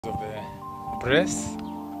Press.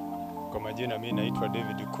 Kwa majina mimi naitwa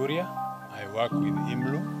David Kuria. I work with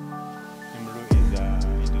IMLU. IMLU is an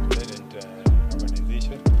independent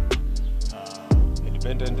organization,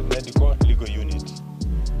 independent medical legal unit.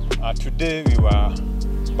 Today we were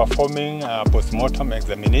performing a post-mortem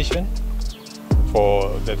examination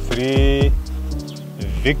for the 3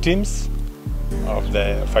 victims of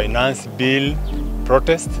the finance bill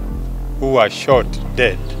protest who were shot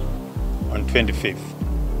dead on 25th.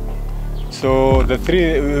 So the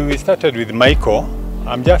 3, we started with Michael.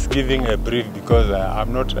 I'm just giving a brief because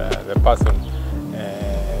I'm not the person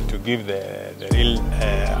to give the real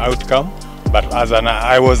outcome. But as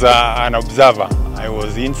I was an observer, I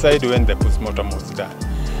was inside when the postmortem was done.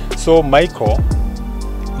 So Michael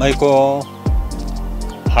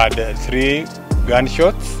had 3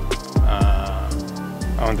 gunshots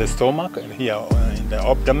on the stomach and here in the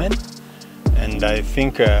abdomen, and I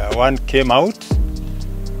think one came out.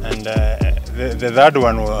 And the other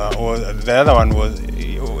one was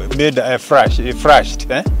made a flashed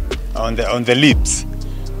on the lips,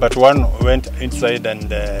 but one went inside and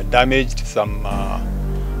damaged some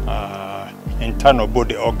internal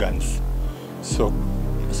body organs. So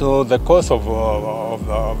the cause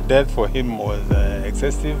of death for him was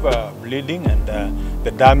excessive bleeding and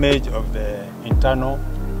the damage of the internal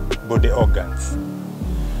body organs.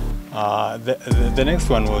 The next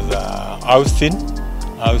one was Austin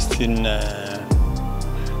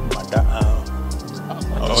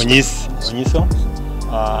Onyiso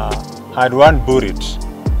had one bullet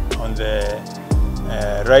on the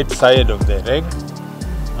right side of the leg.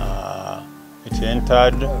 It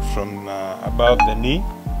entered from above the knee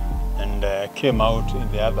and came out in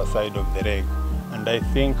the other side of the leg. And I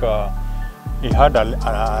think he had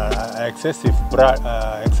excessive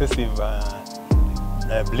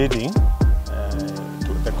bleeding.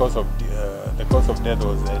 The cause of death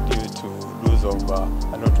was due to lose of a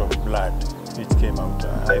lot of blood which came out.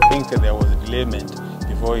 I think there was delayment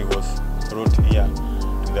before he was brought here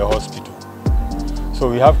to the hospital. So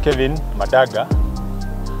we have Kevin Madaga,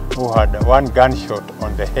 who had 1 gunshot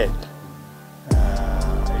on the head.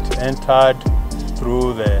 It entered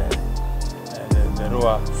through the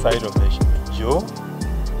lower side of the jaw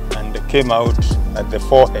and came out at the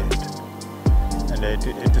forehead, and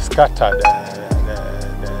it scattered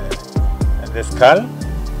the skull,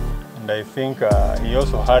 and I think he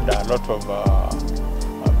also had a lot of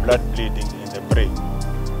blood bleeding in the brain.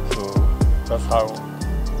 So that's how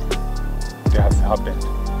it has happened.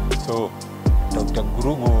 So Dr.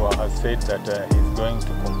 Gurugu has said that he's going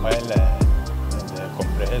to compile the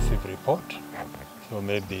comprehensive report, so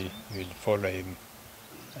maybe we'll follow him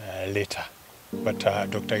later. But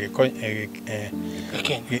Dr.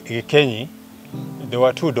 Gikenyi, there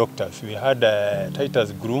were 2 doctors. We had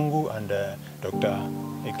Titus Grungu and Dr.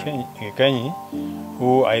 Gikenyi,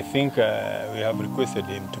 who I think we have requested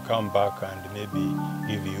him to come back and maybe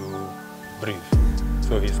give you brief.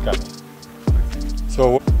 So he's coming.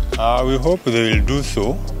 So we hope they will do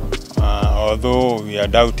so, although we are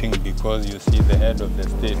doubting because you see the head of the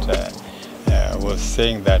state was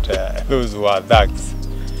saying that those were thugs.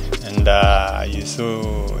 And you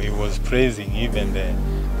saw he was praising even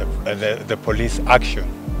the police action,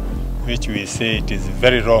 which we say it is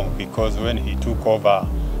very wrong, because when he took over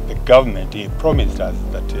the government, he promised us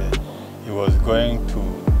that he was going to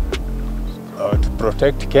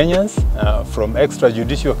protect Kenyans from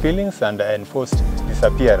extrajudicial killings and enforced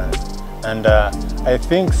disappearance. And I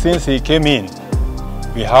think since he came in,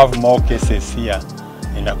 we have more cases here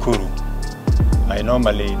in Nakuru. I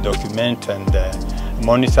normally document and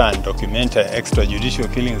monitor and document extrajudicial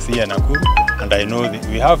killings here in Nakuru, and I know that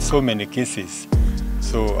we have so many cases.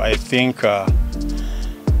 So I think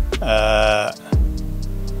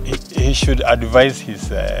he should advise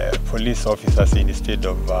his police officers instead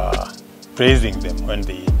of praising them when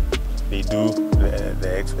they do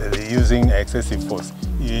the using excessive force.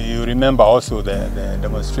 You remember also the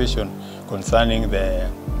demonstration concerning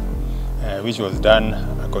which was done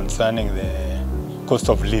concerning the cost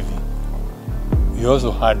of living. We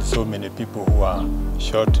also had so many people who were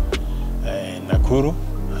shot in Nakuru,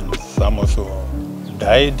 and some also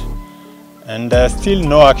died, and still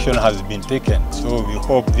no action has been taken. So we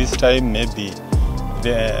hope this time maybe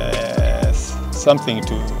something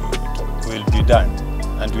will be done,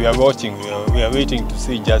 and we are watching. We are waiting to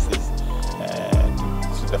see justice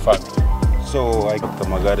to the family. So I Dr.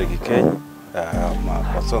 Magare Gikenyi, I'm a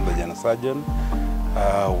person, the general surgeon.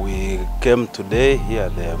 We came today here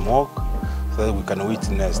at the morgue so that we can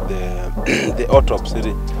witness the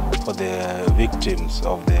autopsy for the victims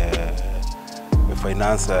of the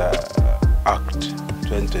Finance Act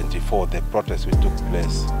 2024, the protest which took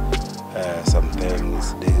place some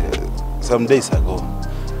days ago,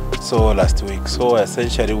 so last week. So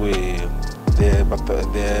essentially the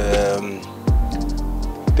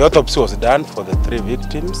autopsy was done for the 3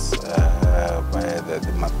 victims by the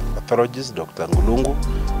pathologist, Dr. Ngulungu,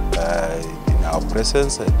 in our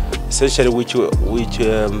presence. Essentially, which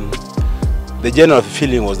the general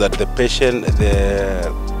feeling was that the patient,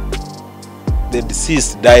 the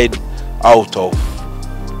deceased died out of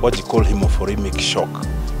what you call hemorrhagic shock.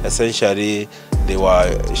 Essentially, they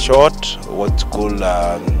were shot, what you call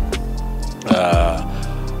a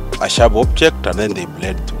sharp object, and then they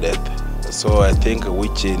bled to death. So I think,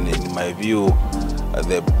 which in my view,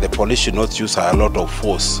 the police should not use a lot of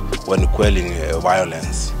force when quelling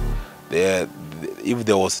violence. If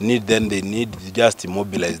there was need, then they need to just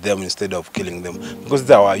immobilize them instead of killing them, because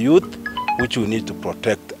it's our youth which we need to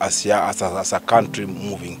protect as a country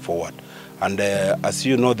moving forward. And as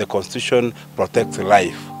you know, the Constitution protects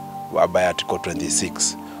life by Article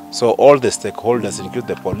 26. So all the stakeholders, including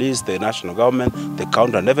the police, the national government, the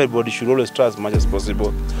county, and everybody should always try as much as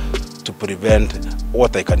possible to prevent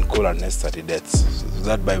what I can call unnecessary deaths. So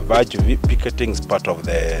that by virtue of picketing is part of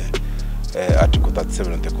the Article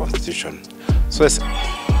 37 of the Constitution. So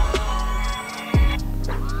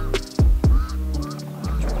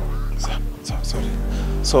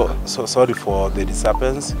sorry for the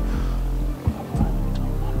disturbance.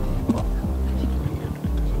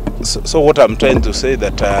 So what I'm trying to say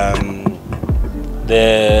that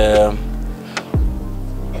the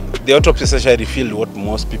autopsy essentially revealed what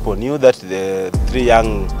most people knew, that the 3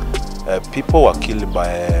 young people were killed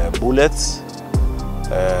by bullets,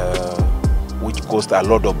 which caused a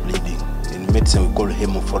lot of bleeding. In medicine, we call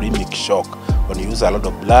hemorrhagic shock, when you use a lot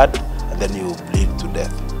of blood and then you bleed to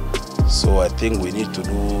death. So I think we need to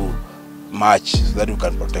do much so that we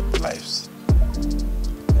can protect lives.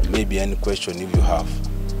 And maybe any question if you have.